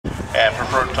and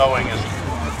preferred towing is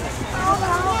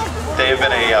they have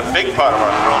been a big part of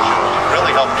our thrill shows.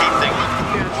 Really help keep things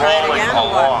rolling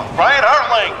along. Bryan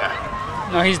Hartling.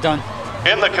 No, he's done.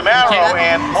 In the Camaro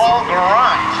and Paul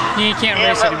Garant. He can't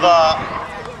race in anymore.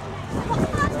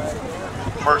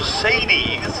 The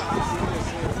Mercedes.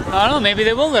 I don't know, maybe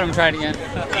they will let him try it again.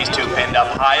 These two pinned up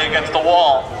high against the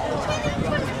wall.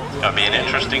 Gonna be an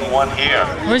interesting one here.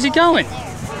 Where's he going?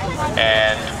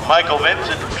 And Michael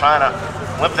Vincent trying to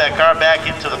limp that car back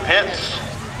into the pits.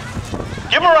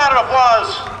 Give him a round of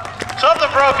applause. Something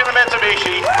broke in the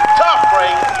Mitsubishi. Tough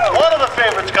break. One of the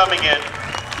favorites coming in.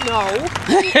 No.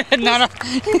 No.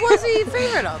 Who was he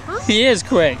favorite of, huh? He is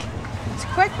quick. He's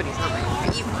quick, but he's not my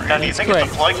favorite. Now, do you think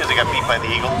it's a ploy because he got beat by the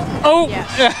Eagle? Oh! Yeah.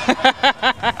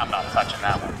 I'm not touching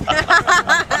that one.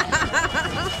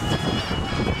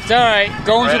 It's alright.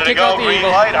 Going to kick out the green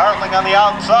Eagle. Light. Hartling on the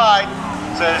outside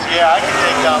says, yeah, I can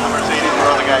take down the Mercedes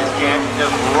where other guys can't. He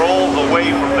just rolls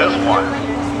away from this one.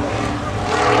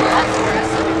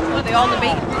 Are they all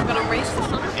debating who's going to race this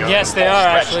one? Yes, they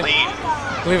are actually.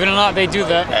 Believe it or not, they do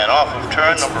that. And off of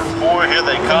turn number 4, here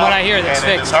they come. From what I hear, that's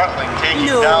fixed. And it is Hartling taking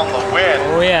down the win.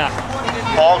 Oh, yeah.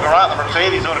 Paul Garant, the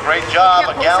Mercedes, doing a great job,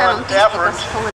 a gallant effort.